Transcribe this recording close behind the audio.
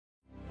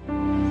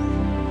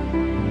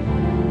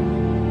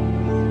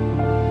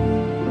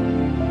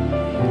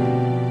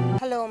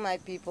my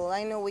people.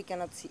 I know we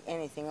cannot see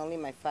anything, only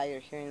my fire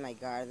here in my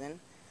garden.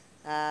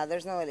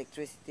 There's no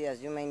electricity,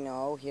 as you may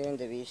know. Here in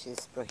the beach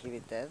is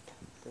prohibited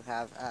to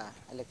have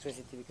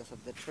electricity because of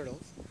the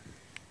turtles.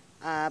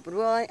 But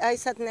well, I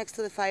sat next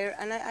to the fire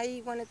and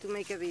I wanted to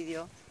make a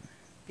video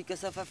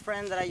because of a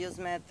friend that I just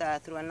met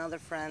through another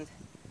friend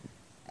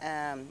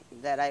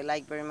that I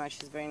like very much.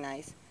 She's very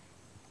nice.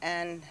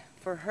 And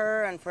for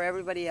her and for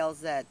everybody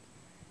else that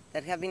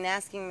have been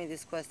asking me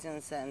these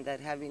questions and that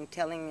have been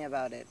telling me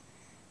about it.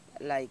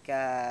 Like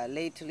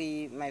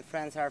lately, my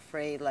friends are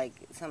afraid. Like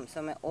some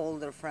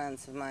older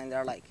friends of mine,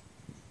 they're like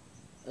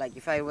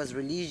if I was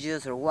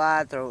religious or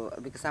what, or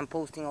because I'm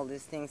posting all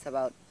these things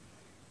about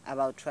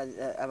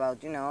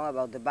you know,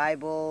 about the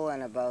Bible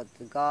and about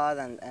God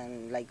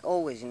and like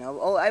always, you know.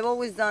 Oh, I've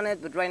always done it,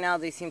 but right now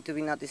they seem to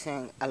be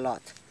noticing a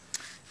lot.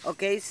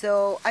 Okay,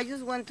 so I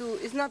just want to.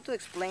 It's not to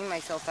explain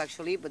myself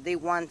actually, but they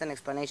want an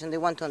explanation. They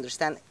want to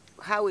understand.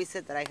 How is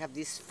it that I have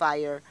this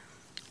fire,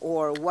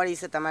 or what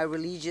is it? Am I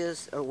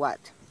religious or what?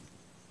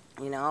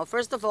 You know,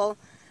 first of all,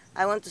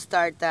 I want to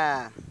start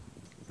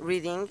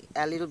reading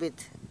a little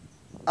bit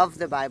of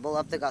the Bible,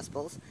 of the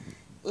Gospels,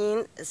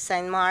 in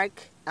Saint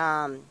Mark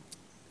 4:11.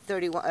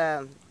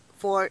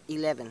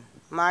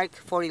 Mark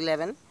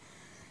 4:11,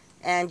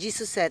 and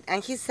Jesus said,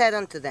 and he said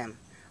unto them,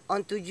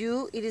 unto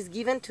you it is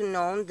given to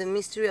know the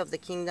mystery of the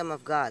kingdom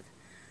of God,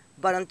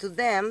 but unto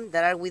them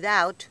that are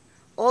without,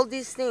 all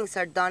these things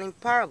are done in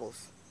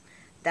parables,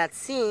 that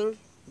seeing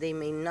they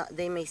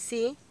may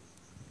see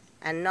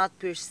and not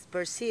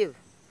perceive,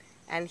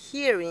 and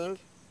hearing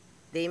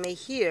they may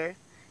hear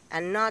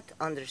and not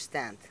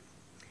understand,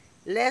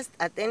 lest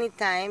at any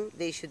time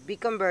they should be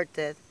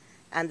converted,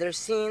 and their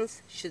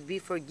sins should be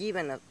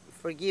forgiven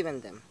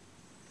them.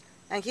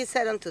 And he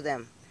said unto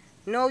them,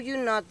 know you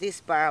not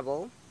this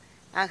parable?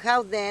 And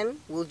how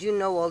then will you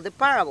know all the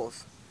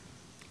parables?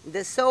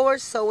 The sower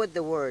soweth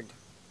the word.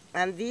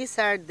 And these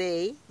are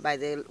they by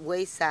the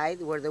wayside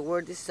where the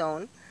word is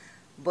sown.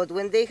 But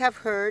when they have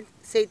heard,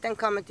 Satan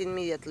cometh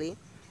immediately,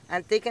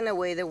 and taken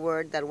away the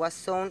word that was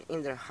sown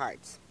in their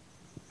hearts.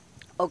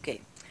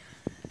 Okay.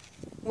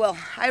 Well,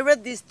 I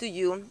read this to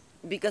you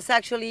because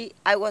actually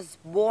I was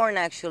born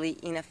actually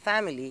in a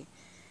family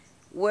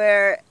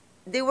where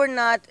they were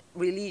not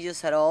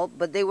religious at all,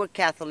 but they were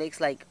Catholics,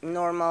 like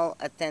normal,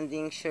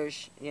 attending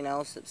church, you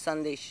know,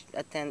 Sunday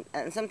attend,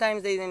 and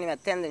sometimes they didn't even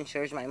attend in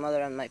church, my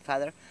mother and my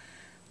father.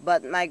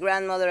 But my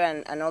grandmother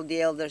and all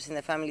the elders in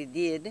the family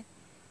did.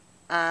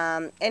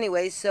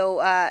 Anyway,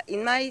 so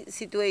in my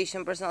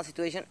situation, personal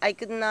situation, I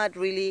could not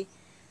really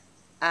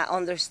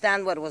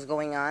understand what was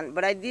going on,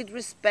 but I did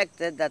respect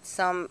it that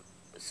some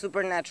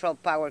supernatural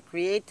power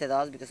created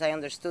us, because I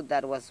understood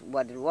that was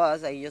what it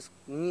was. I just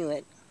knew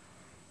it.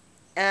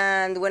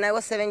 And when I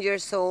was 7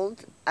 years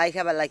old, I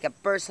have a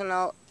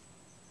personal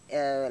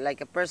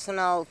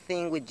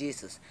thing with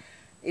Jesus.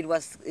 It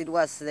was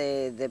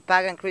the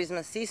pagan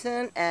Christmas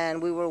season,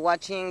 and we were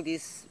watching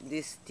this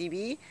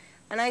TV,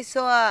 and I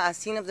saw a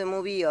scene of the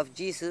movie of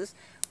Jesus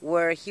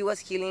where he was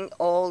healing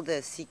all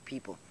the sick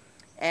people,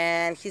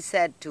 and he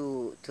said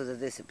to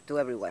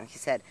everyone, he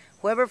said,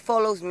 whoever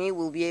follows me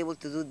will be able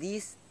to do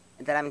this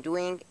that I'm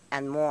doing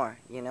and more,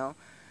 you know.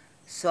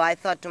 So I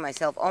thought to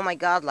myself, oh my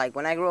God, like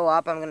when I grow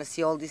up, I'm gonna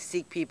see all these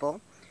sick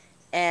people.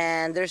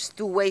 And there's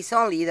two ways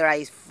only: either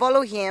I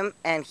follow him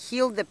and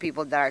heal the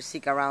people that are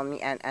sick around me,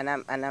 and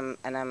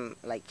I'm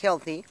like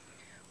healthy,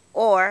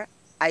 or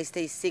I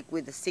stay sick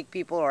with the sick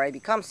people, or I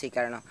become sick.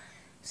 I don't know.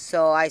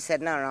 So I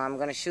said, no, I'm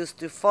gonna choose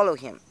to follow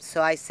him.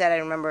 So I said, I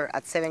remember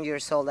at 7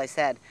 years old, I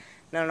said,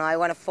 no, I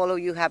want to follow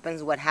you.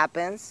 Happens what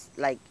happens.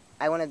 Like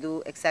I want to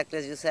do exactly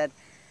as you said.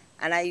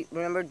 And I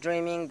remember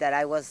dreaming that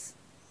I was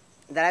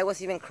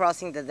even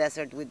crossing the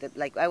desert with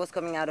like I was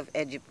coming out of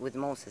Egypt with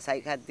Moses. I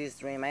had this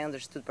dream. I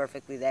understood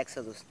perfectly the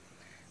Exodus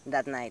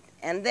that night.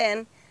 And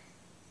then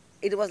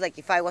it was like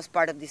if I was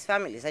part of these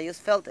families. I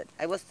just felt it.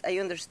 I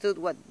understood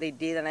what they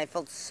did, and I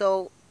felt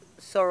so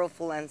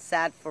sorrowful and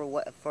sad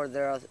for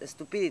their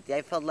stupidity.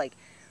 I felt like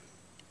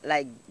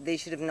they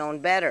should have known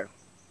better,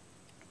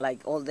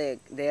 like all the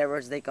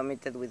errors they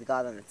committed with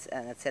God and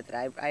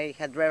etc. I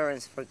had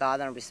reverence for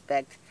God and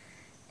respect,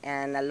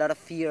 and a lot of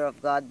fear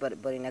of God, but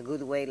in a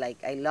good way.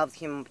 Like I loved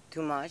him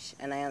too much,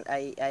 and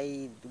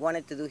I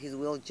wanted to do his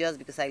will just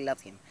because I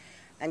loved him.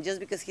 And just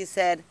because he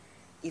said,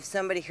 if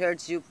somebody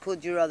hurts you,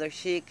 put your other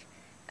cheek,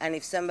 and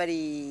if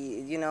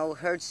somebody, you know,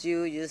 hurts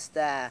you, just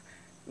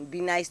be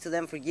nice to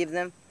them, forgive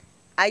them.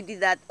 I did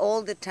that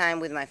all the time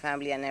with my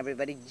family and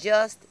everybody,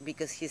 just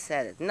because he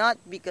said it. Not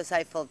because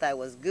I felt I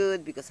was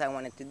good, because I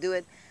wanted to do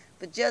it,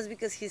 but just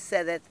because he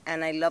said it,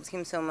 and I loved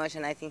him so much,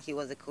 and I think he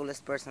was the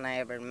coolest person I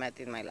ever met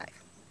in my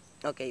life.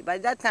 Okay, by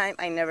that time,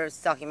 I never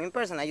saw him in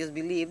person. I just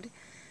believed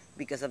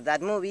because of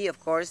that movie, of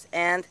course,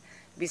 and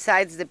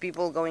besides the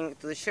people going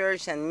to the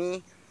church and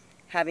me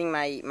having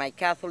my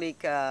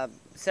Catholic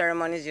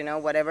ceremonies, you know,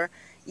 whatever,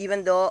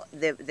 even though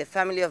the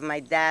family of my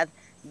dad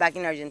back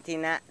in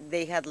Argentina,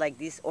 they had like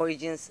these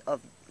origins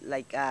of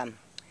like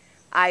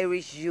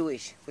Irish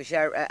Jewish, which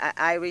are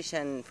Irish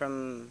and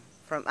from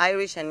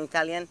Irish and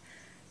Italian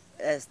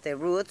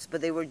roots,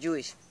 but they were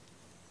Jewish.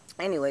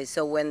 Anyway,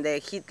 so when the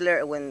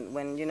Hitler,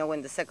 when you know,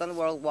 when the Second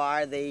World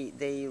War,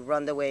 they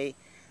run away,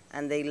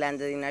 and they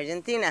landed in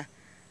Argentina,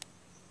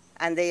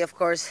 and they of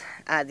course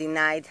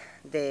denied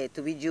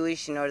to be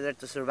Jewish in order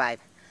to survive.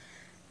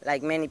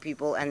 Like many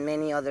people and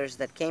many others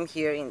that came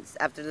here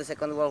after the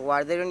Second World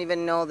War, they don't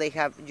even know they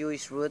have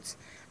Jewish roots,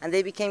 and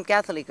they became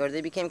Catholic or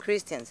they became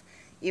Christians.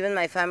 Even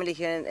my family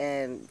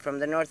here from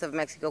the north of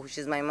Mexico, which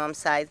is my mom's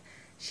side,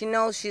 she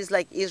knows she's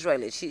like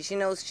Israeli. She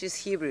knows she's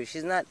Hebrew.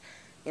 She's not,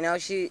 you know,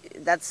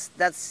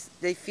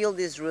 they feel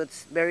these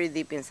roots very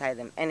deep inside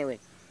them. Anyway,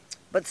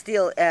 but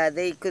still,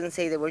 they couldn't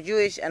say they were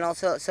Jewish, and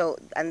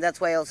and that's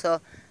why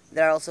also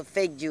there are also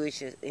fake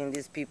Jewish in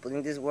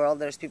this world.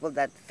 There's people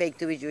that fake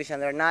to be Jewish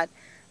and they're not.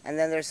 And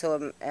then there's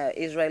some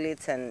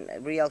Israelites and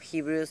real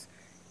Hebrews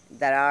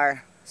that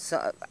are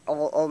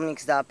all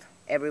mixed up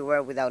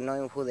everywhere without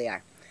knowing who they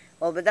are.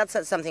 Well, but that's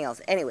something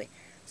else. Anyway,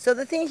 so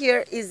the thing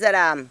here is that,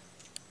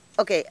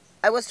 okay,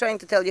 I was trying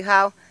to tell you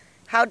how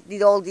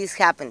did all this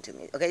happen to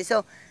me. Okay,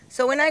 so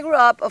when I grew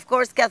up, of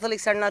course,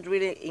 Catholics are not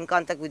really in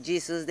contact with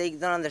Jesus. They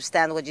don't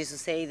understand what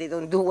Jesus say. They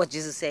don't do what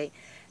Jesus say.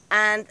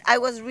 And I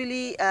was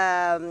really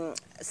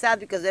sad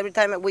because every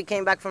time we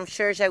came back from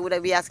church, I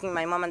would be asking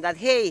my mom and dad,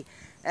 hey,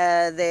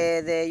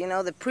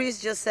 the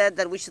priest just said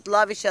that we should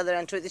love each other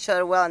and treat each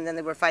other well, and then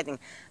they were fighting.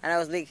 And I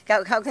was like,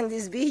 how can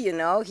this be, you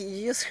know?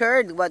 He just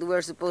heard what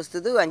we're supposed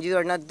to do, and you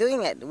are not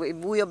doing it. If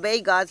we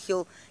obey God,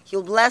 He'll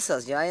bless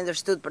us. You know? I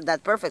understood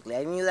that perfectly.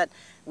 I knew that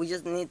we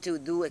just need to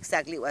do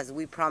exactly as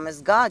we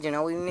promised God. You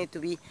know, we need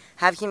to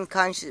have Him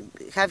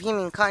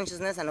in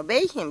consciousness and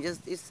obey Him.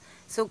 It's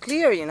so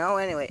clear, you know.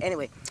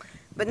 Anyway,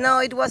 but no,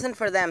 it wasn't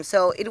for them.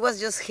 So it was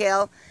just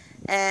hell.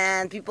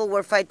 And people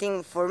were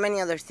fighting for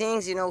many other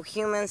things, you know.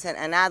 Humans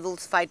and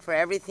adults fight for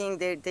everything.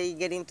 They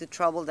get into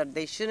trouble that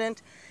they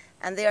shouldn't,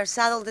 and they are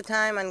sad all the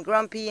time and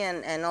grumpy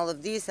and all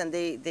of this, and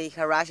they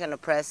harass and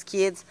oppress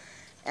kids,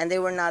 and they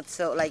were not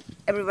so, like,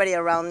 everybody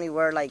around me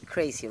were like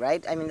crazy,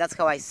 right? I mean, that's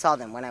how I saw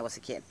them when I was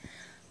a kid.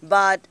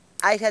 But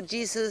I had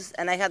Jesus,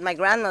 and I had my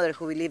grandmother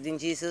who believed in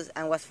Jesus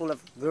and was full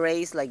of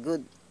grace, like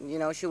good, you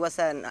know. She was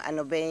an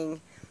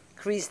obeying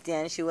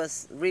Christian. She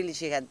was really,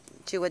 she had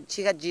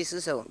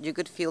Jesus, so you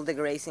could feel the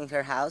grace in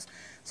her house.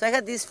 So I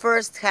had this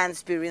first-hand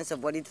experience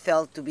of what it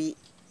felt to be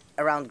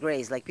around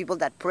grace, like people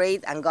that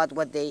prayed and got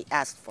what they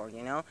asked for,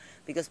 you know,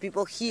 because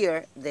people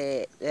hear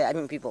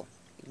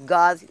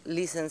God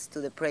listens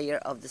to the prayer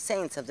of the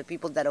saints, of the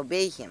people that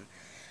obey Him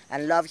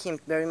and love Him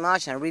very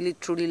much and really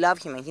truly love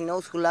Him, and He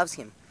knows who loves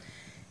Him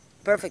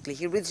perfectly.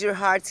 He reads your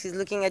hearts. He's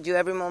looking at you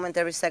every moment,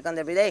 every second,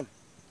 every day.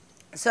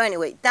 So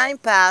anyway, time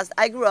passed.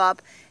 I grew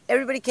up.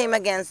 Everybody came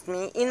against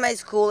me. In my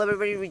school,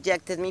 everybody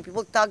rejected me.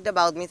 People talked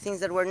about me, things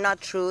that were not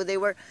true. They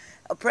were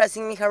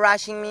oppressing me,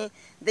 harassing me.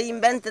 They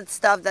invented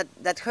stuff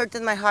that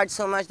hurted my heart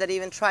so much that I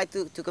even tried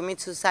to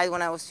commit suicide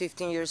when I was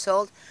 15 years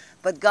old.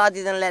 But God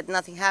didn't let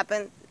nothing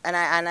happen, and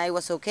I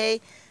was okay.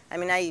 I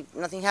mean,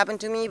 nothing happened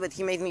to me, but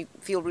He made me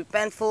feel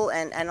repentful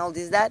and all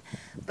this, that.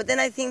 But then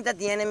I think that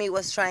the enemy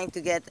was trying to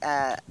get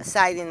a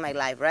side in my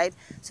life, right?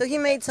 So he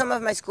made some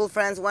of my school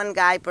friends, one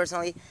guy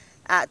personally,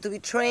 to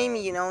betray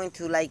me, you know,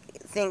 into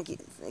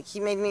he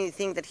made me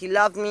think that he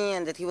loved me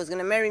and that he was going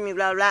to marry me,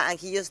 blah, blah, and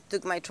he just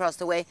took my trust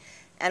away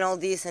and all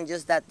this, and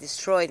just that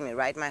destroyed me,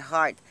 right, my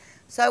heart.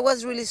 So I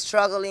was really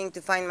struggling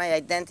to find my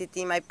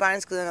identity. My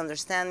parents couldn't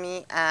understand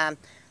me. I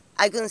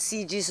couldn't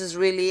see Jesus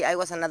really. I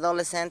was an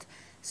adolescent.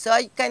 So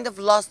I kind of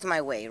lost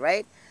my way,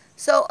 right?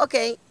 So,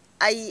 okay,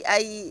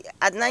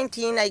 at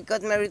 19, I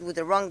got married with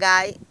the wrong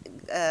guy.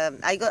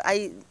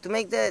 To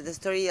make the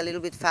story a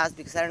little bit fast,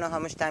 because I don't know how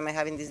much time I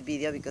have in this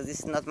video, because this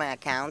is not my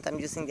account. I'm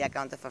using the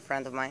account of a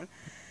friend of mine.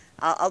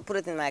 I'll put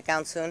it in my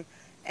account soon.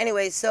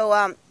 Anyway, so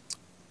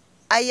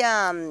I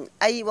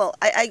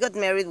got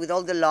married with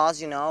all the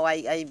laws, you know.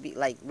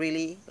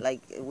 Really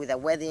with a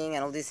wedding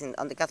and all this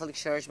on the Catholic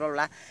Church, blah, blah,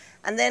 blah.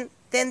 And then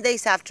 10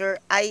 days after,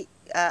 I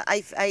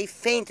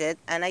fainted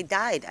and I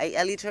died.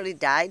 I literally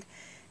died.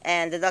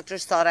 And the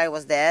doctors thought I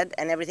was dead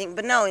and everything.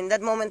 But no, in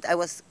that moment I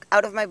was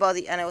out of my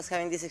body, and I was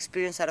having this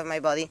experience out of my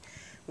body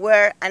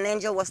where an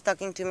angel was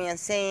talking to me and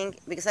saying,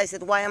 because I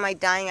said, why am I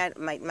dying?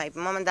 My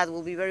mom and dad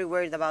will be very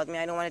worried about me.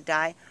 I don't want to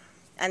die.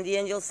 And the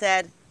angel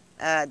said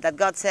that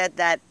God said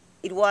that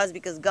it was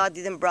because God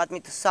didn't brought me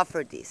to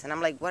suffer this. And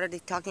I'm like, what are they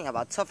talking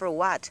about? Suffer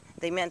what?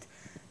 They meant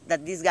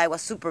that this guy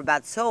was super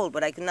bad soul,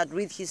 but I could not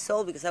read his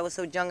soul because I was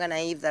so young and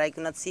naive that I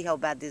could not see how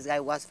bad this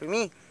guy was for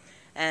me.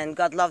 And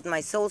God loved my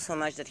soul so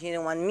much that He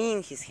didn't want me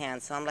in His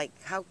hands. So I'm like,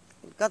 how?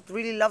 God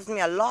really loves me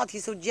a lot.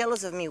 He's so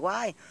jealous of me.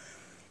 Why?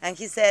 And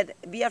He said,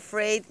 be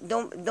afraid.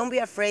 Don't be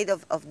afraid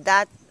of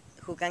that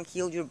who can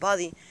kill your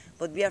body,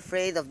 but be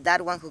afraid of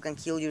that one who can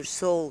kill your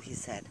soul, He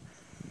said.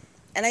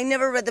 And I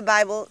never read the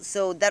Bible,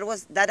 so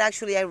that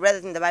actually I read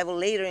it in the Bible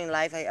later in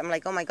life. I'm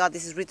like, oh my God,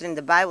 this is written in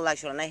the Bible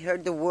actually. And I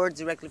heard the words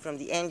directly from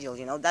the angel,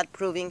 you know, that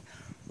proving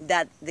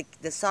that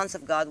the sons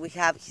of God, we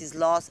have His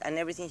laws and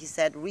everything He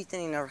said written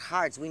in our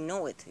hearts. We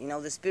know it. You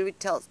know, the Spirit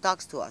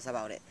talks to us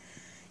about it.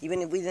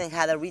 Even if we didn't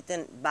have a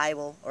written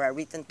Bible or a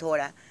written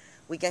Torah,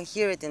 We can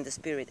hear it in the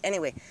spirit.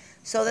 Anyway,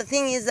 so the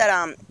thing is that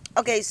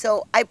okay,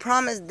 so I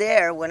promised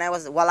there when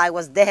while I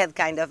was dead,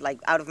 kind of like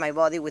out of my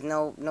body with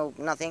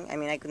nothing. I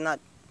mean, I could not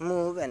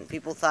move, and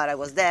people thought I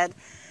was dead.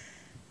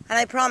 And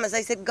I promised.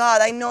 I said,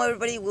 God, I know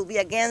everybody will be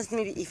against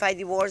me if I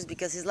divorce,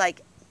 because it's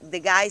like the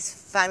guy's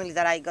family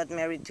that I got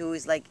married to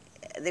is like,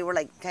 they were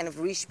like kind of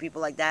rich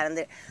people like that,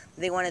 and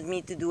they wanted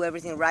me to do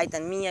everything right,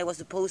 and me, I was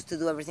supposed to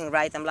do everything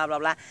right, and blah blah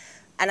blah.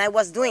 And I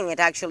was doing it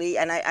actually,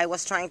 and I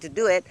was trying to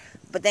do it,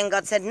 but then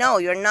God said, no,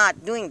 you're not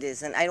doing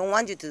this, and I don't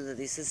want you to do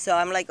this. So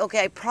I'm like,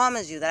 okay, I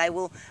promise you that I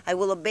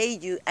will obey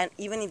you, and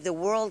even if the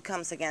world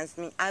comes against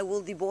me, I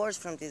will divorce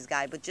from this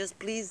guy, but just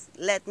please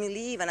let me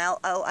leave, and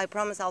I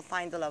promise I'll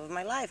find the love of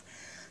my life.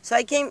 So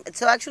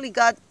so actually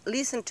God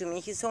listened to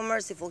me. He's so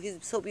merciful, he's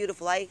so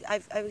beautiful.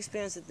 I've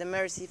experienced the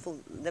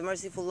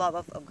merciful love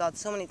of God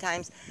so many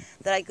times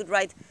that I could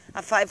write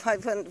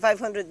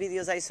 500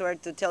 videos, I swear,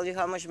 to tell you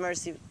how much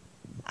mercy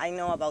I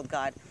know about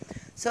God.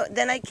 So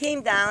then I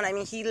came down. I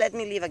mean, he let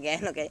me leave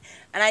again, okay?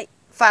 And I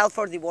filed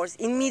for divorce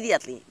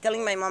immediately,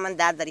 telling my mom and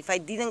dad that if I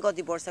didn't get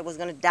divorced, I was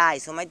going to die.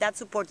 So my dad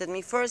supported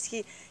me. First,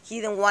 he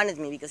didn't wanted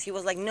me, because he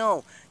was like,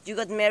 no, you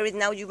got married,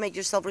 now you make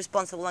yourself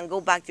responsible and go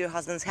back to your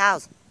husband's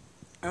house.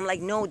 I'm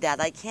like, no, Dad,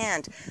 I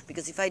can't,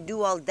 because if I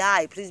do, I'll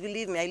die. Please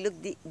believe me. I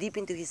looked deep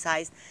into his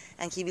eyes,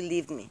 and he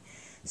believed me.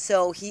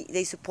 So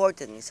they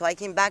supported me. So I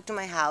came back to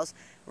my house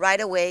right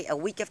away, a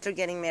week after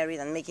getting married,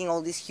 and making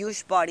all this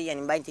huge party and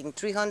inviting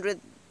 300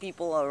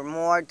 people or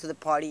more to the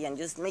party, and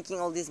just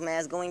making all this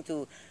mess, going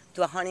to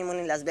a honeymoon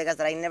in Las Vegas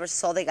that I never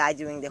saw the guy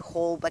during the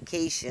whole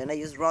vacation. I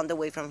just ran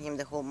away from him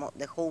the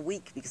whole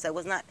week, because I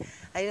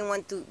didn't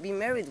want to be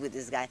married with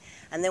this guy.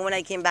 And then when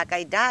I came back,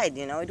 I died,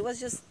 you know. It was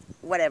just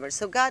whatever.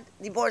 So God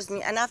divorced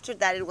me, and after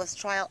that it was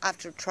trial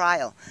after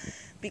trial,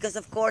 because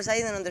of course I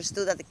didn't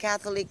understand that the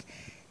Catholic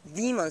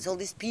demons, all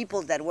these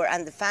people that were,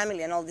 and the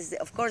family and all this,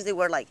 of course they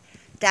were like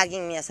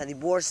tagging me as a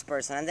divorced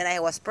person. And then I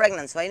was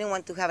pregnant, so I didn't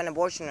want to have an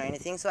abortion or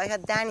anything. So I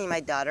had Dani,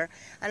 my daughter,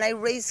 and I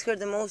raised her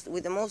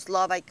with the most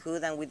love I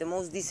could, and with the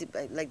most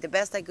discipline, like the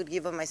best I could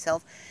give of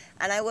myself.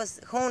 And I was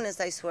honest,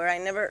 I swear. I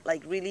never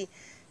like really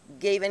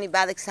gave any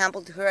bad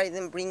example to her. I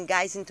didn't bring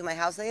guys into my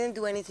house. I didn't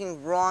do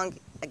anything wrong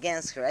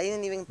against her. I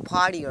didn't even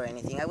party or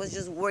anything. I was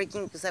just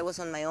working because I was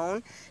on my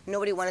own.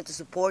 Nobody wanted to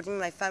support me.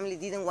 My family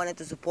didn't want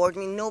to support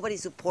me. Nobody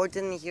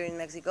supported me here in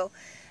Mexico.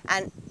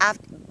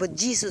 But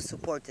Jesus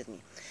supported me.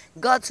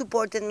 God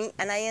supported me,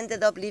 and I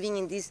ended up living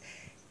in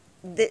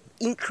the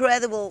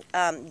incredible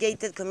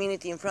gated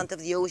community in front of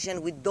the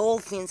ocean with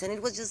dolphins, and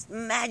it was just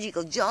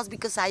magical, just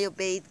because I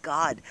obeyed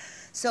God.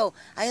 So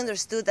I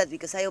understood that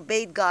because I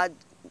obeyed God,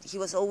 he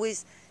was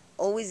always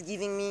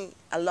giving me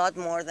a lot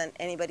more than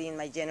anybody in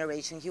my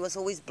generation. He was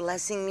always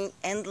blessing me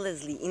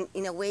endlessly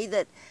in a way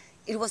that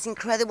it was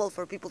incredible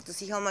for people to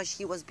see how much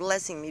he was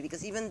blessing me.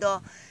 Because even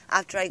though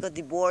after I got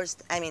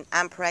divorced,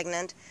 I'm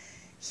pregnant,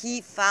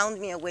 he found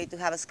me a way to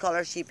have a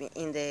scholarship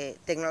in the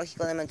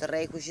Tecnológico de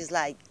Monterrey, which is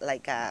like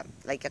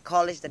a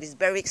college that is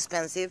very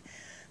expensive,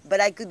 but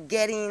I could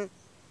get in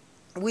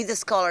with the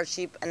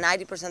scholarship, a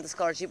 90%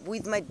 scholarship,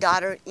 with my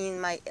daughter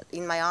in my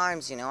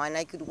arms, you know, and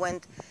I could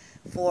went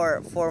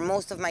for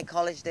most of my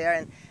college there,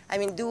 and I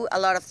mean do a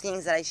lot of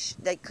things that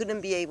I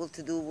couldn't be able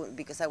to do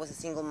because I was a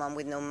single mom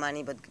with no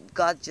money. But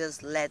God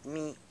just let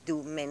me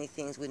do many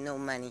things with no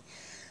money.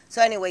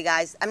 So anyway,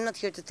 guys, I'm not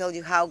here to tell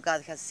you how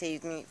God has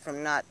saved me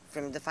from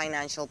the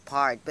financial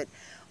part, but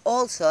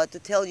also to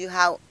tell you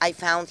how I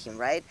found him,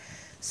 right?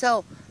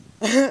 So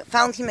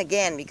found him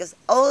again, because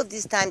all of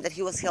this time that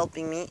he was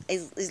helping me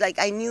is like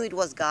I knew it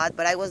was God,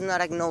 but I was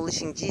not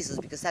acknowledging Jesus,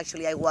 because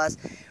actually I was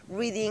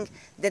reading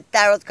the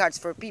tarot cards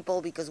for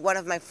people, because one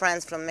of my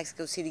friends from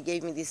Mexico City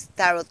gave me this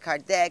tarot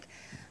card deck.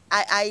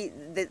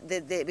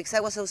 Because I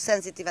was so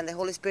sensitive and the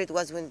Holy Spirit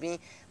was with me,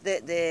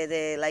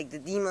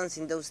 the demons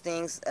in those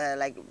things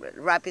like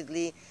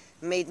rapidly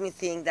made me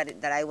think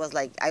that I was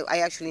like, I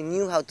actually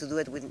knew how to do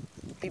it. With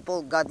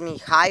people got me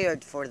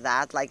hired for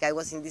that. Like I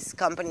was in this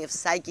company of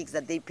psychics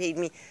that they paid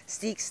me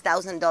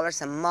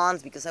 $6,000 a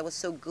month because I was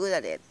so good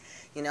at it,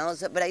 you know.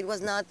 So, but it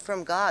was not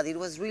from God. It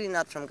was really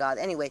not from God.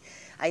 Anyway,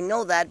 I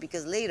know that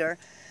because later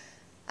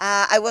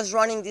I was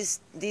running this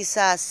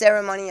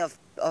ceremony of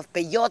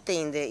peyote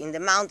in the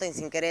mountains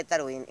in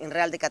Querétaro, in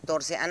Real de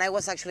 14, and I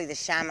was actually the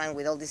shaman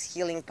with all these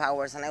healing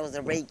powers, and I was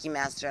the Reiki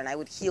master, and I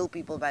would heal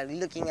people by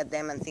looking at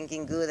them and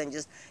thinking good, and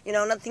just, you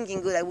know, not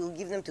thinking good, I will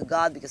give them to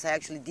God, because I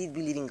actually did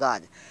believe in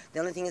God. The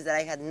only thing is that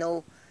I had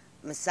no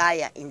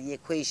Messiah in the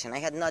equation. I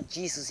had not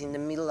Jesus in the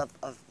middle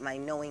of my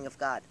knowing of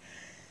God.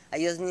 I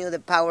just knew the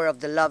power of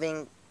the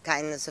loving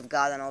kindness of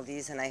God and all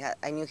this, and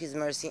I knew his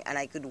mercy, and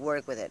I could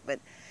work with it. But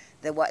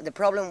the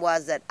problem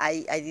was that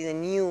I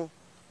didn't knew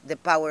the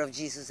power of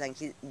Jesus and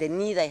the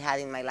need I had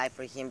in my life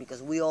for him,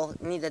 because we all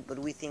need it, but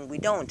we think we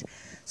don't.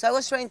 So I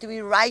was trying to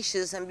be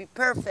righteous and be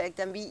perfect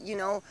and be, you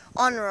know,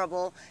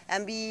 honorable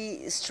and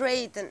be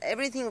straight and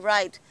everything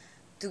right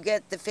to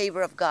get the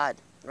favor of God,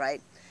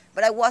 right?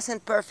 But I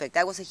wasn't perfect.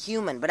 I was a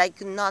human, but I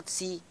could not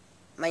see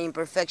my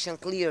imperfection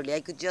clearly.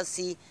 I could just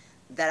see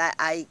that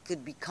I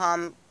could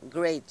become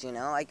great, you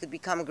know. I could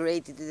become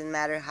great. It didn't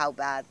matter how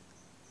bad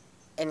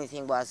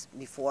anything was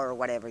before or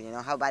whatever, you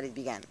know, how bad it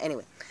began.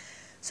 Anyway,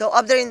 so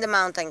up there in the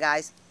mountain,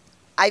 guys,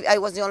 I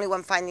was the only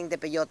one finding the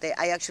peyote.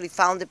 I actually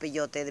found the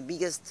peyote. The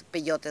biggest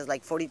peyote is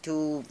like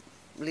 42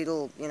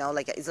 little, you know,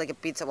 like it's like a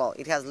pizza ball.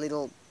 It has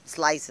little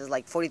slices,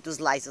 like 42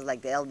 slices,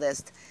 like the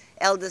eldest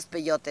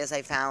peyotes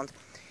I found,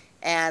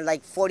 and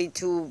like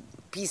 42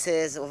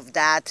 pieces of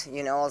that,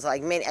 you know. Also,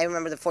 like many. I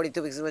remember the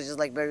 42 because it was just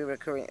like very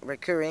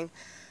recurring.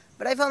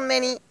 But I found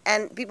many,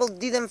 and people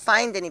didn't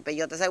find any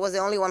peyotes. I was the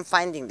only one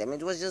finding them.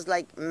 It was just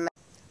like.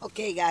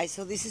 Okay, guys,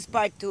 so this is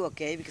part 2,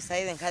 okay, because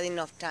I didn't had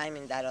enough time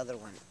in that other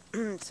one.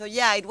 So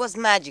yeah, it was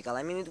magical.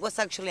 I mean, it was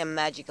actually a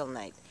magical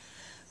night.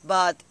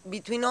 But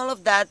between all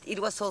of that,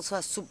 it was also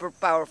a super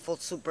powerful,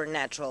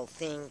 supernatural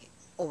thing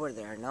over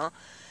there, no?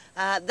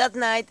 That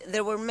night,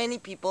 there were many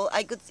people.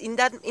 I could in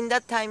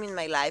that time in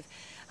my life,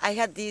 I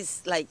had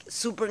this like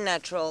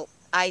supernatural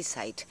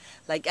eyesight.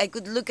 Like I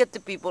could look at the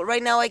people.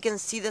 Right now, I can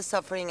see the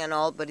suffering and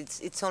all, but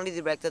it's only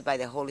directed by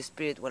the Holy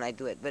Spirit when I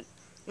do it. But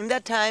in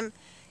that time,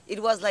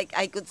 it was like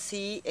I could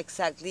see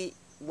exactly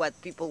what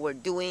people were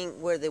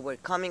doing, where they were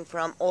coming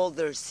from, all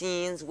their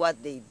sins,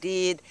 what they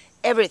did,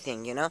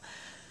 everything, you know.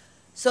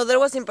 So there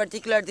was in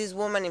particular this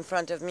woman in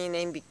front of me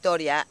named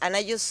Victoria, and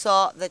I just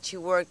saw that she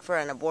worked for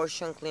an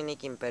abortion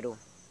clinic in Peru.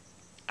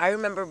 I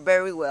remember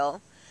very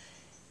well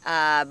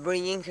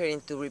bringing her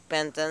into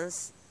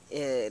repentance,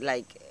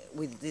 like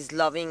with this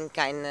loving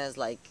kindness,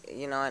 like,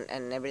 you know,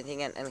 and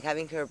everything, and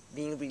having her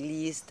being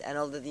released and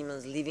all the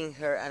demons leaving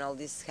her and all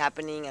this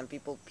happening and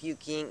people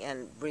puking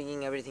and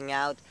bringing everything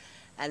out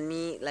and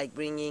me like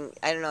bringing,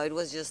 I don't know, it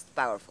was just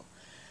powerful.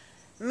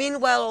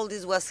 Meanwhile, all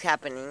this was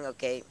happening,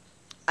 okay,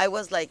 I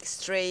was like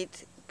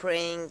straight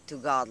praying to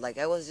God. Like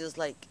I was just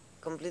like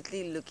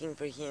completely looking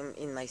for Him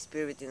in my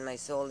spirit, in my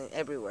soul, in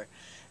everywhere.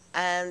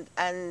 And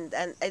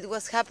it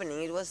was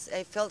happening. It was,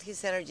 I felt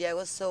His energy. I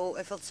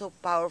felt so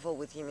powerful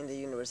with Him in the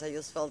universe. I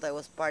just felt I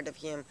was part of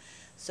Him.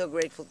 So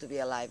grateful to be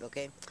alive,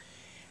 okay?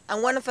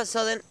 And one of a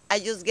sudden, I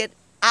just get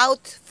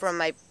out from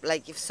my,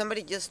 like if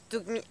somebody just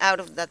took me out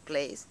of that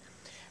place,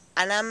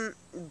 and I'm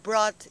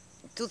brought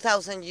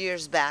 2,000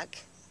 years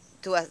back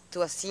to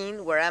a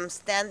scene where I'm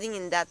standing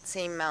in that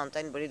same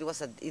mountain, but it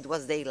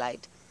was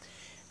daylight.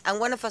 And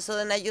one of a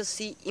sudden I just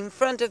see in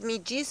front of me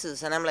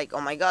Jesus, and I'm like, oh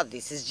my God,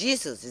 this is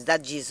Jesus. Is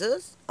that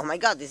Jesus? Oh my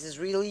God, this is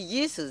really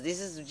Jesus. This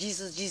is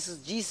Jesus, Jesus,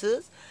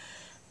 Jesus.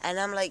 And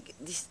I'm like,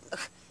 this.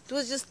 It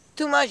was just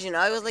too much, you know.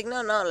 I was like,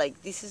 no, no,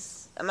 like this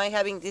is. Am I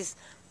having this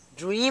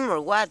dream or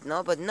what?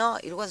 No, but no,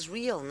 it was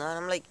real. No, and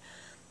I'm like,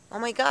 oh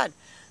my God.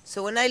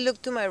 So when I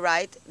looked to my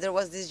right, there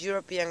was this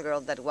European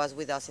girl that was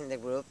with us in the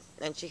group,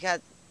 and she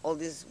had all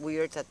these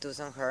weird tattoos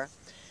on her,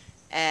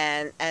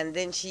 and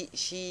then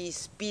she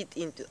spit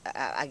into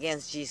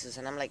against Jesus,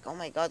 and I'm like, oh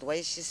my God, why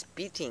is she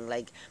spitting?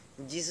 Like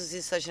Jesus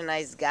is such a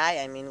nice guy.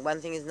 I mean, one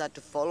thing is not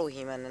to follow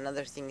him, and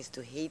another thing is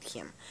to hate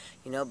him,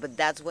 you know. But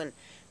that's when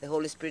the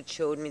Holy Spirit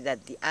showed me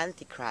that the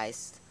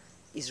Antichrist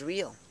is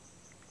real.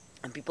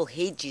 And people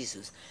hate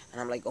Jesus.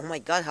 And I'm like, oh my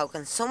God, how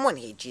can someone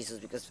hate Jesus?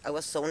 Because I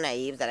was so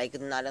naive that I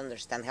could not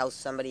understand how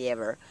somebody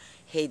ever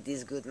hate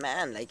this good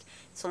man. Like,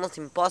 it's almost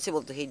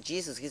impossible to hate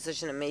Jesus. He's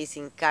such an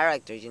amazing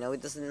character, you know.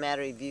 It doesn't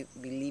matter if you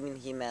believe in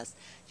him as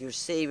your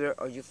savior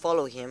or you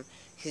follow him.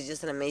 He's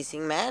just an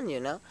amazing man,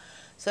 you know.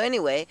 So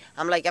anyway,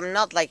 I'm like, I'm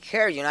not like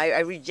her, you know. I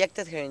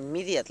rejected her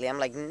immediately. I'm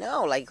like,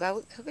 no, like,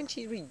 how can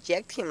she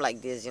reject him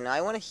like this, you know?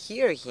 I want to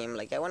hear him.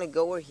 Like, I want to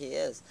go where he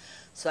is.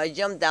 So I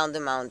jumped down the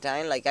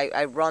mountain, like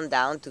I run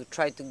down to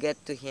try to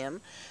get to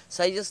him.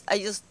 So I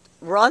just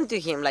run to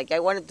him, like I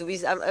wanted to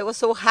be, I was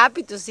so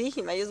happy to see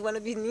him. I just want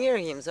to be near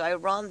him. So I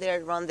run there.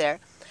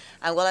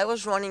 And while I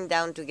was running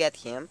down to get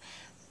him,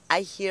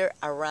 I hear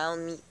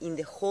around me in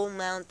the whole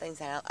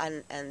mountains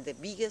and the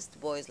biggest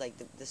voice, like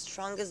the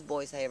strongest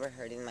voice I ever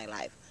heard in my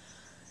life.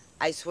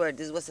 I swear,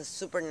 this was a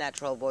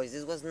supernatural voice.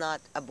 This was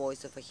not a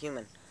voice of a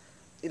human.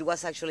 It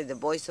was actually the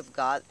voice of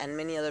God, and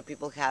many other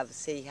people have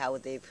say how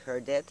they've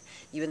heard it,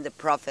 even the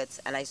prophets,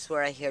 and I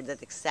swear I heard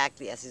that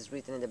exactly as is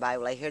written in the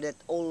Bible. I heard it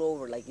all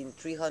over, like in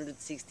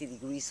 360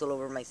 degrees all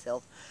over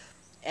myself,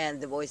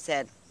 and the voice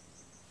said,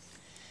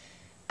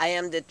 I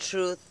am the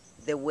truth,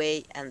 the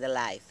way, and the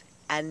life,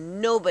 and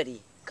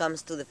nobody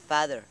comes to the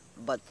Father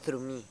but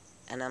through me.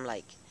 And I'm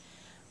like,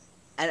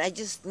 and I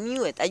just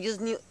knew it. I just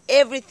knew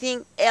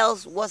everything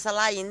else was a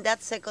lie. In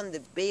that second,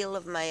 the veil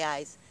of my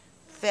eyes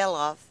fell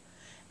off,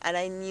 and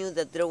I knew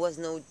that there was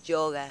no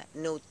yoga,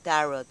 no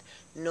tarot,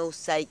 no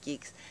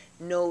psychics,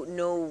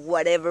 no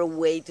whatever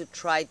way to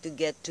try to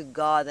get to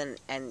God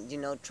and you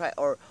know, try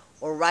or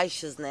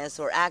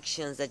righteousness or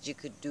actions that you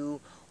could do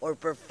or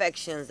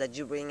perfections that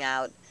you bring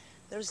out.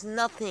 There's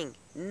nothing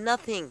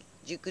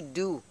you could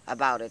do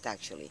about it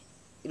actually.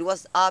 It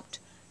was up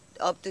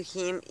to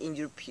Him in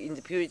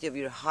the purity of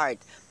your heart.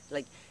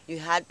 Like you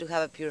had to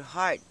have a pure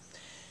heart.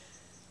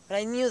 But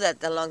I knew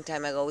that a long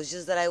time ago. It was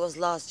just that I was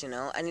lost, you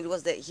know. And it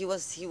was that he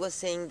was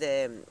saying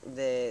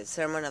the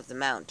Sermon of the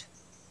Mount,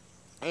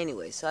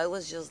 Anyway, so I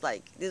was just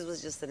like, this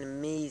was just an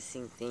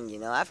amazing thing, you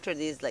know. After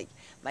this, like,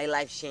 my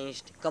life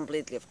changed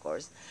completely, of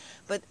course.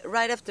 But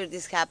right after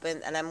this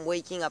happened, and I'm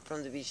waking up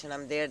from the vision,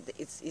 I'm there,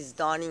 it's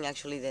dawning,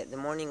 actually, the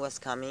morning was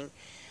coming,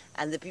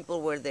 and the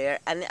people were there.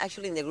 And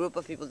actually, in the group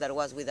of people that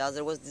was with us,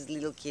 there was this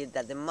little kid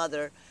that the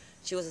mother,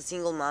 she was a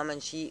single mom,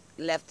 and she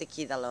left the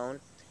kid alone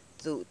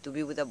to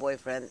be with a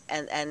boyfriend.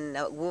 And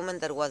a woman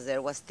that was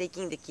there was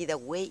taking the kid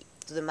away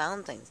to the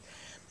mountains.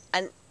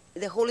 And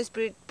the Holy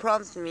Spirit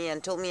prompted me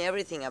and told me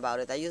everything about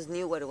it. I just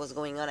knew what was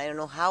going on. I don't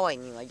know how I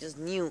knew. I just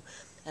knew.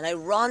 And I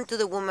ran to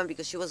the woman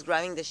because she was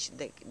grabbing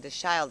the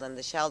child, and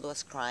the child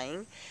was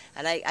crying.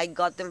 And I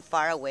got them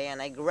far away,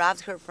 and I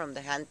grabbed her from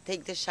the hand,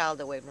 take the child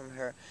away from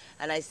her.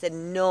 And I said,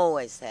 no,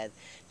 I said,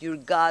 your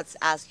gods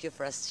ask you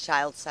for a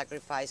child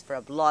sacrifice, for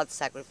a blood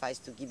sacrifice,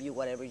 to give you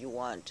whatever you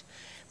want.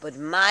 But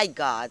my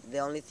God, the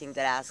only thing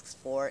that asks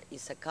for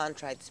is a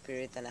contrite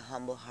spirit and a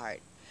humble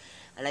heart.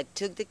 And I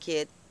took the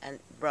kid and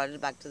brought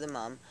it back to the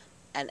mom.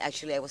 And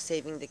actually, I was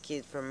saving the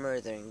kid from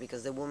murdering,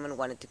 because the woman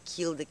wanted to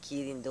kill the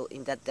kid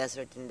in that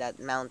desert, in that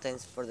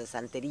mountains, for the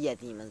Santeria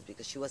demons,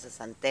 because she was a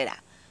Santera.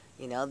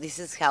 You know, this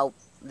is how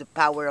the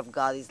power of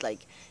God is like,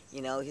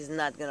 you know, he's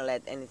not going to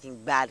let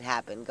anything bad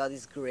happen. God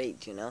is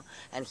great, you know,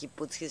 and he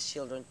puts his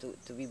children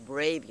to be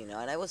brave, you know.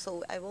 And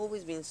I've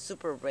always been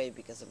super brave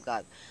because of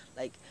God.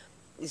 Like,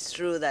 it's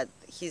true that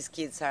his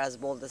kids are as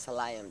bold as a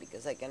lion,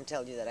 because I can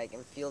tell you that I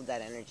can feel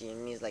that energy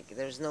in me. It's like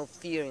there's no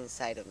fear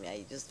inside of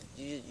me.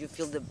 You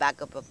feel the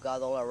backup of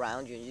God all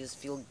around you. You just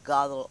feel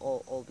God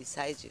all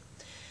besides you.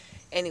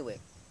 Anyway,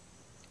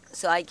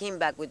 so I came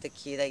back with the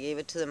kid. I gave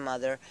it to the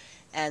mother,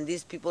 and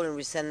these people in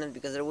resentment,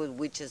 because there were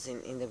witches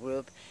in the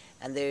group,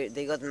 and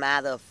they got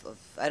mad of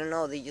I don't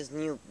know, they just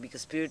knew,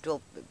 because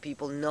spiritual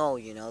people know,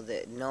 you know,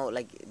 they know,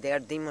 like, they are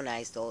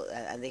demonized,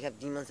 and they have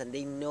demons, and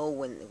they know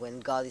when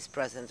God is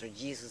present or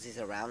Jesus is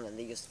around, and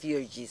they just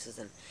fear Jesus.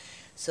 And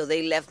so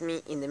they left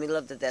me in the middle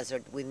of the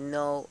desert with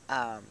no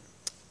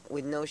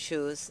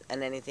shoes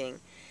and anything,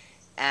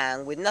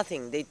 and with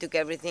nothing. They took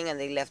everything, and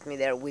they left me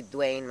there with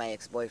Dwayne, my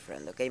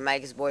ex-boyfriend. Okay, my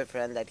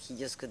ex-boyfriend, that he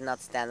just could not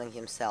stand on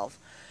himself.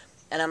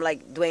 And I'm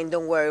like, Dwayne,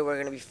 don't worry, we're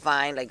going to be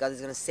fine. Like, God is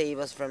going to save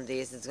us from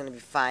this. It's going to be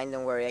fine,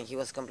 don't worry. And he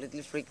was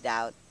completely freaked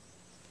out.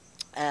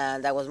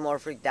 And I was more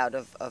freaked out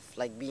of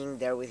like, being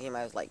there with him.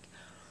 I was, like,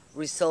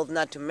 resolved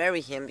not to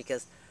marry him,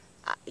 because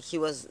he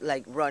was,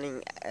 like,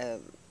 running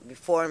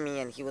before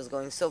me, and he was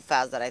going so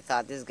fast that I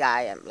thought, this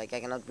guy, I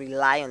cannot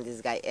rely on this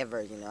guy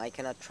ever, you know. I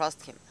cannot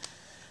trust him.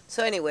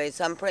 So anyway,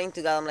 so I'm praying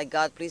to God. I'm like,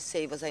 God, please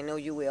save us. I know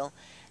you will.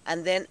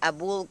 And then a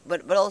bull,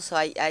 but also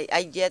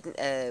I yet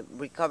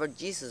recovered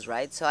Jesus,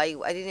 right? So I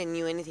didn't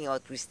knew anything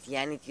about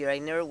Christianity, or I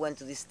never went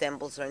to these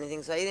temples or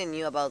anything. So I didn't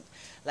knew about,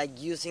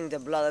 like, using the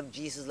blood of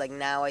Jesus. Like,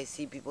 now I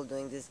see people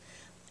doing this.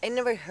 I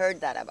never heard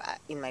that about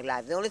in my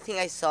life. The only thing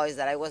I saw is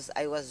that I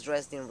was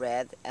dressed in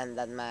red, and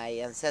that my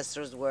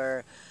ancestors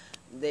were,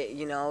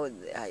 you know,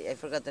 I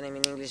forgot the name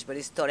in English, but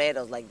it's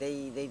toreros. Like,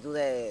 they do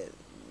the,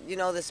 you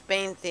know, the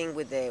Spain thing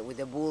with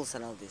the bulls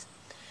and all this.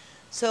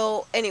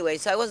 So anyway,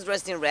 so I was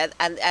dressed in red,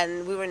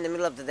 and we were in the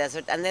middle of the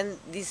desert, and then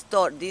these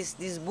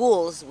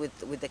bulls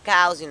with the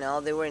cows, you know,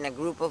 they were in a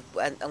group of,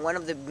 and one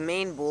of the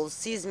main bulls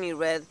sees me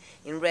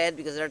in red,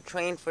 because they're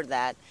trained for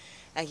that,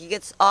 and he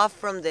gets off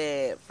from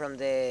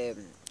the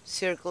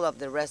circle of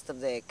the rest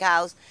of the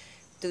cows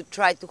to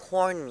try to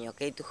horn me,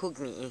 okay, to hook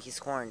me in his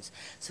horns.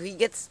 So he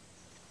gets,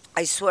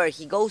 I swear,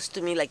 he goes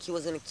to me like he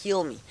was going to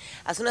kill me.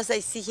 As soon as I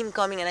see him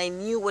coming, and I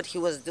knew what he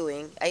was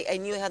doing, I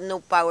knew I had no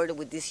power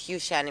with this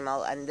huge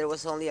animal, and there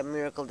was only a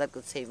miracle that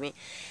could save me.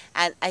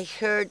 And I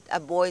heard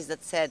a voice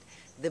that said,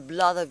 the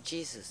blood of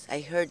Jesus. I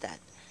heard that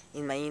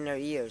in my inner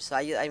ear. So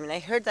I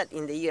heard that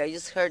in the ear. I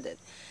just heard it.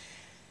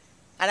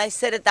 And I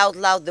said it out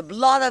loud, the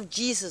blood of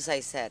Jesus,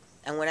 I said.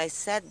 And when I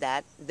said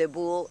that, the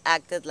bull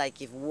acted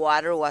like if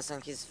water was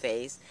on his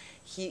face.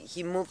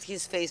 He moved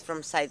his face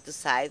from side to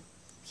side.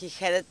 He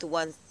headed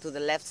to the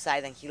left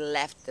side, and he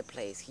left the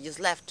place. He just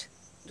left.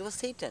 It was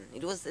Satan.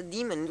 It was a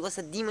demon. It was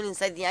a demon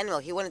inside the animal.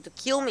 He wanted to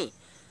kill me.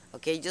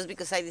 Okay, just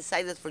because I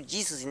decided for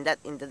Jesus in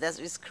the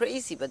desert. It's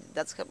crazy, but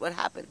that's what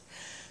happened.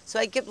 So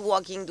I kept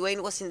walking.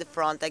 Dwayne was in the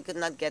front. I could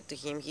not get to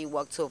him. He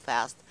walked so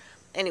fast.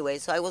 Anyway,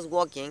 so I was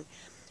walking,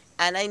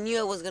 and I knew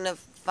I was going to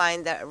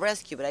find a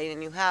rescue, but I didn't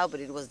know how,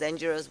 but it was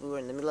dangerous. We were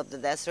in the middle of the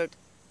desert.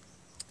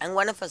 And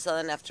one of a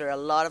sudden, after a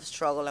lot of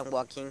struggle and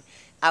walking,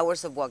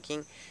 hours of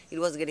walking, it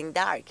was getting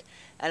dark.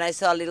 And I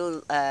saw a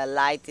little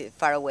light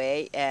far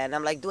away, and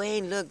I'm like,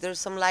 Dwayne, look, there's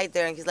some light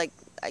there. And he's like,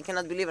 I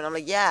cannot believe it. And I'm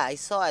like, yeah, I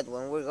saw it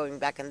when we were going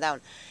back and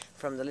down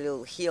from the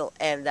little hill.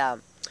 And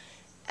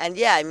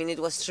yeah, I mean, it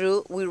was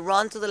true. We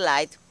run to the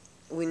light.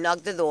 We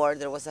knocked the door.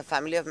 There was a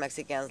family of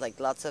Mexicans, like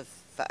lots of,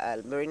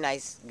 very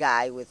nice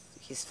guy with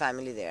his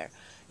family there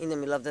in the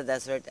middle of the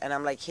desert. And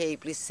I'm like, hey,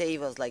 please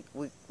save us. Like,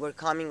 we're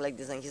coming like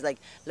this. And he's like,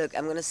 look,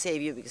 I'm going to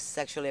save you, because it's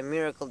actually a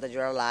miracle that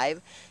you're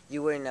alive.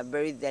 You were in a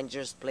very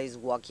dangerous place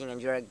walking,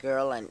 and you're a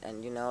girl,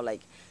 and you know,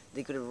 like,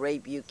 they could have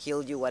raped you,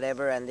 killed you,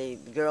 whatever, and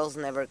girls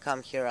never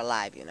come here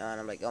alive, you know. And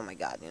I'm like, oh my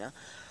God, you know.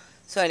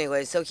 So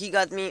anyway, so he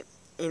got me,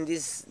 in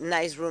this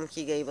nice room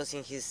he gave us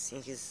in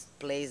his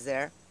place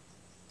there,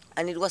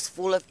 and it was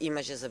full of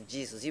images of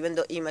Jesus. Even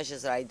though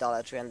images are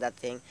idolatry and that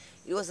thing,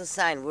 it was a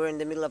sign. We're in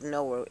the middle of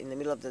nowhere, in the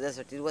middle of the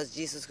desert. It was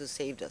Jesus who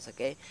saved us.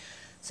 Okay,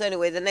 so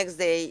anyway, the next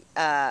day,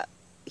 I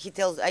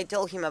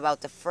told him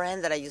about a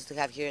friend that I used to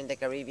have here in the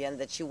Caribbean,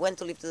 that she went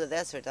to live to the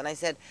desert, and I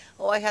said,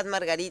 oh, I had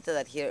Margarita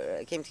that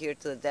came here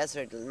to the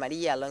desert,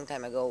 Maria, a long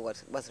time ago,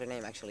 was her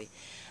name actually,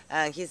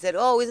 and he said,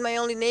 oh, it's my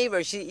only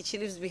neighbor. She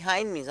lives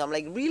behind me. So I'm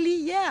like, really?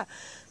 Yeah.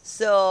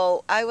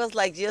 So I was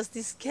like, just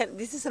this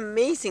is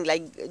amazing.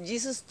 Like,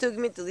 Jesus took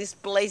me to this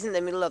place in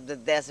the middle of the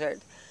desert,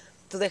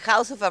 to the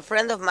house of a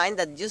friend of mine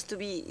that used to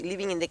be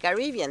living in the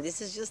Caribbean. This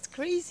is just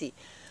crazy.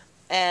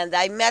 And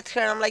I met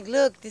her, and I'm like,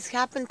 look, this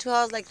happened to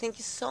us. Like, thank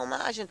you so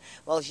much. And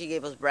well, she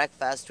gave us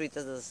breakfast,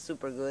 treated us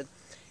super good,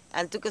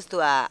 and took us to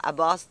a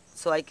bus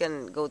so I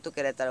can go to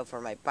Querétaro for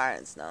my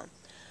parents now.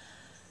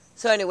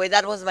 So anyway,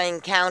 that was my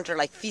encounter,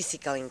 like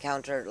physical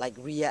encounter, like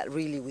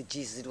really with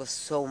Jesus. It was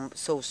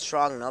so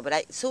strong, no?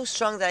 But so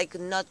strong that I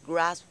could not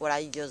grasp what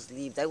I just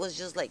lived. I was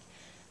just like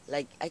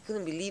I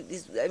couldn't believe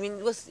this. I mean,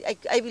 it was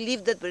I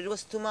believed it, but it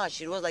was too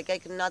much. It was like I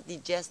could not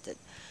digest it.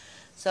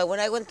 So when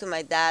I went to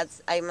my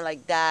dad's, I'm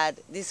like, Dad,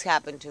 this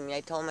happened to me.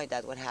 I told my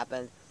dad what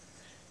happened.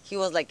 He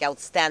was like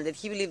outstanding.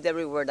 He believed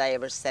every word I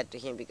ever said to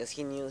him because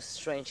he knew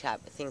strange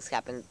things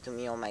happened to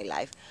me all my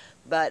life.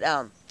 But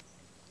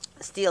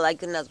still, I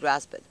could not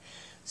grasp it.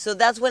 So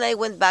that's when I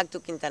went back to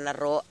Quintana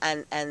Roo,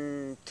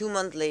 and 2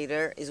 months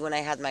later is when I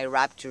had my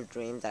rapture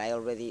dream that I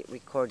already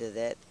recorded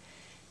it.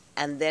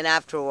 And then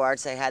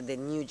afterwards I had the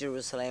New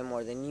Jerusalem,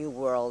 or the New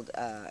World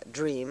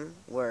dream,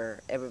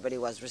 where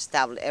everything was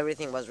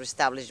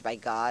reestablished by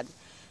God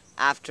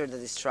after the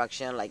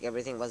destruction. Like,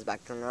 everything was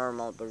back to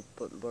normal,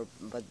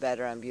 but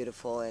better and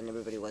beautiful, and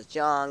everybody was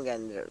young,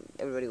 and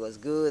everybody was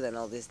good, and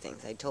all these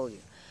things I told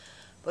you.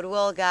 But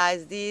well,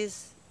 guys,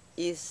 this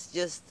is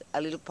just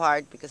a little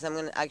part, because I'm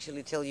going to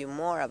actually tell you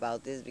more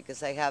about this,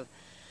 because I have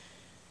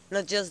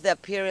not just the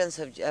appearance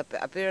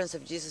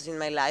of Jesus in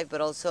my life,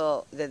 but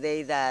also the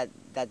day that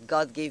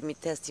God gave me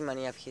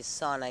testimony of His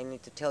Son. I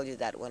need to tell you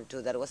that one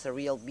too. That was a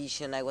real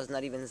vision. I was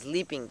not even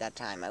sleeping that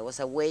time. I was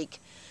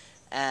awake,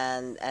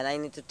 and I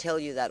need to tell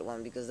you that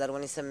one, because that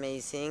one is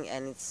amazing,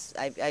 and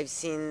I've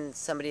seen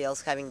somebody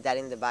else having that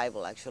in the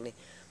Bible actually.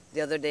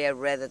 The other day I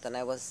read it, and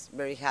I was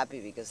very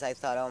happy, because I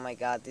thought, oh my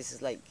God, this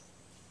is like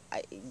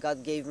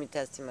God gave me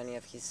testimony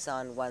of His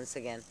Son once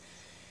again.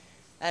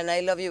 And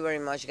I love you very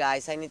much,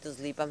 guys. I need to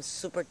sleep. I'm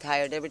super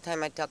tired. Every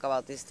time I talk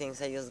about these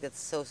things, I just get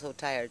so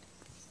tired.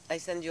 I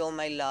send you all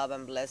my love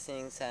and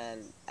blessings,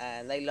 and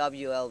I love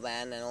you,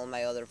 Elvan, and all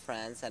my other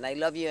friends. And I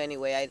love you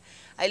anyway.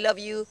 I love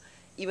you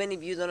even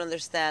if you don't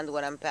understand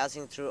what I'm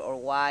passing through, or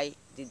why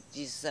did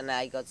Jesus and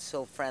I got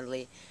so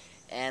friendly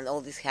and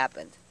all this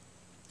happened.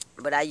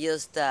 But I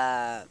just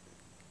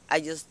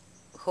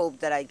hope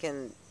that I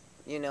can,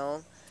 you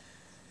know,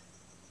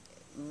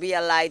 be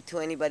a light to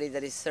anybody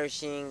that is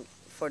searching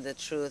for the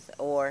truth,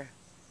 or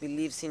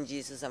believes in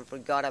Jesus and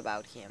forgot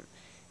about Him.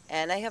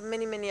 And I have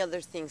many other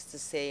things to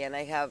say, and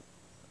I have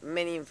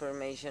many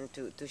information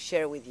to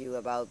share with you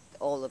about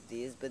all of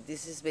this, but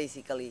this is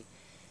basically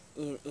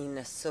in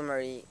a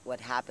summary what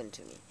happened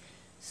to me.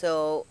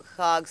 So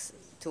hugs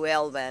to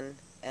Elvan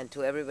and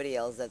to everybody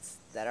else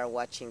that are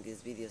watching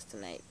these videos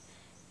tonight.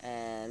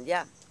 And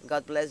yeah,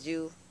 God bless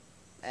you,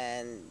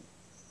 and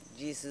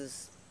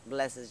Jesus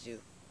blesses you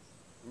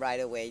right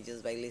away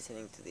just by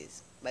listening to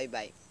this. Bye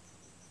bye.